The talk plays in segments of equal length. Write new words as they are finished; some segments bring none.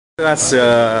As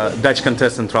Dutch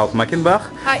contestant Ralph Mackenbach.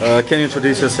 Hi. Can you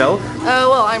introduce yourself?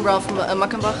 Well, I'm Ralph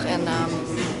Mackenbach, and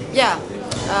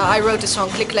I wrote the song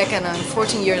Click Clack, and I'm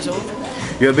 14 years old.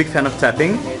 You're a big fan of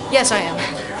tapping? Yes, I am.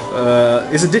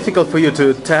 Is it difficult for you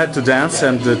to tap, to dance,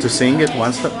 and to sing at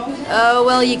once?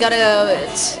 Well, you gotta.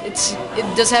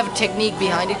 It does have a technique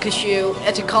behind it, because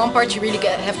at the calm part you really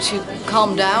have to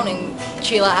calm down and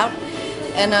chill out,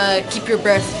 and keep your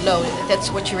breath low.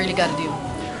 That's what you really gotta do.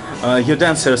 Your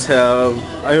dancers,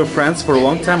 are you friends for a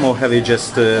long time, or have you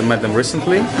just met them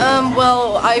recently?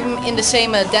 Well, I'm in the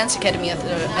same dance academy as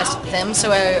them,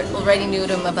 so I already knew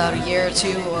them about a year or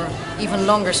two, or even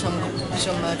longer. Some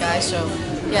guys. So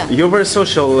yeah. You're very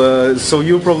social, so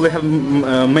you probably have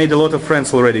made a lot of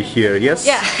friends already here. Yes.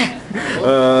 Yeah.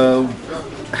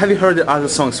 Have you heard other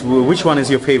songs? Which one is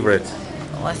your favorite?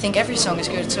 Well, I think every song is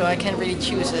good, so I can't really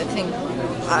choose. I think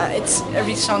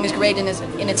every song is great in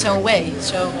its own way.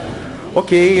 So.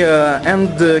 Okay,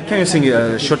 and can you sing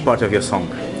a short part of your song?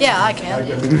 Yeah, I can.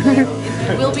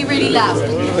 It will be really loud.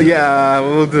 Yeah,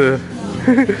 we'll do.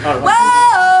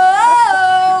 Whoa,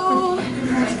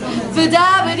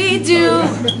 ba-da-ba-dee-doo,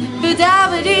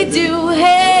 ba-da-ba-dee-doo,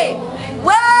 hey.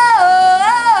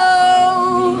 Whoa,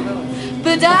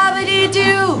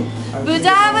 ba-da-ba-dee-doo,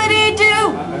 ba-da-ba-dee-doo.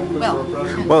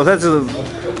 Well,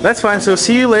 that's fine. So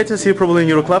see you later. See you probably in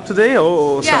your club today,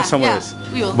 or somewhere else.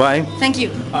 We will. Bye. Thank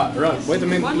you. Right. Wait a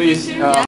minute, please.